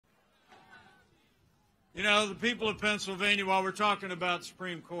You know, the people of Pennsylvania, while we're talking about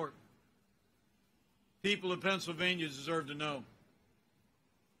Supreme Court, people of Pennsylvania deserve to know.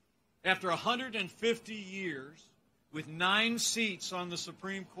 After 150 years, with 9 seats on the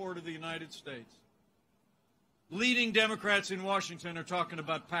Supreme Court of the United States, leading Democrats in Washington are talking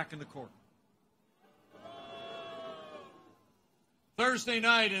about packing the court. Thursday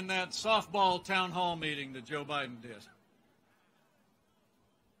night in that softball town hall meeting that Joe Biden did.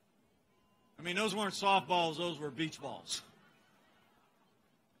 I mean, those weren't softballs, those were beach balls.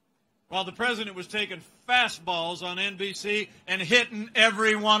 While the president was taking fastballs on NBC and hitting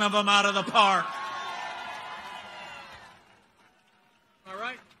every one of them out of the park. All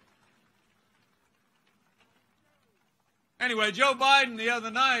right? Anyway, Joe Biden the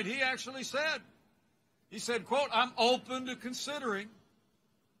other night, he actually said, quote, I'm open to considering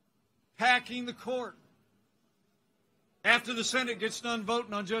packing the court after the Senate gets done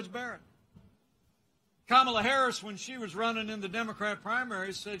voting on Judge Barrett. Kamala Harris, when she was running in the Democrat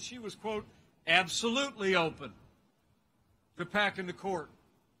primaries, said she was, quote, absolutely open to packing the court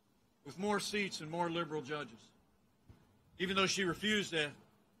with more seats and more liberal judges, even though she refused to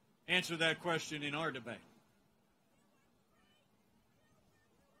answer that question in our debate.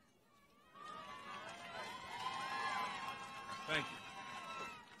 Thank you.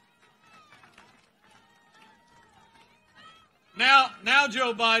 Now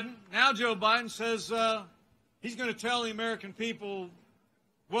Joe Biden says he's going to tell the American people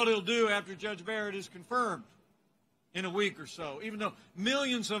what he'll do after Judge Barrett is confirmed in a week or so, even though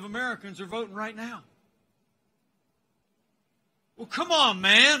millions of Americans are voting right now. Well, come on,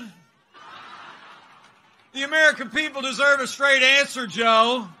 man. The American people deserve a straight answer,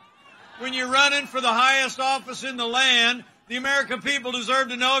 Joe. When you're running for the highest office in the land, the American people deserve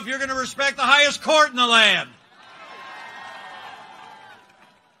to know if you're going to respect the highest court in the land.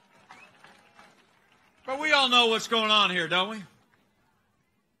 But we all know what's going on here, don't we?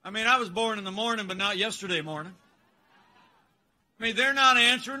 I mean, I was born in the morning, but not yesterday morning. I mean, they're not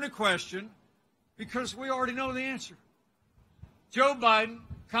answering the question because we already know the answer. Joe Biden,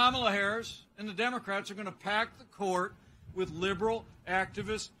 Kamala Harris, and the Democrats are going to pack the court with liberal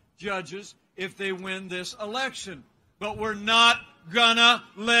activist judges if they win this election. But we're not going to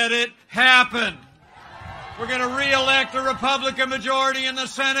let it happen. We're going to re-elect a Republican majority in the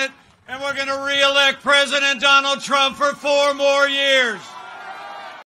Senate, and we're going to re-elect President Donald Trump for 4 more years.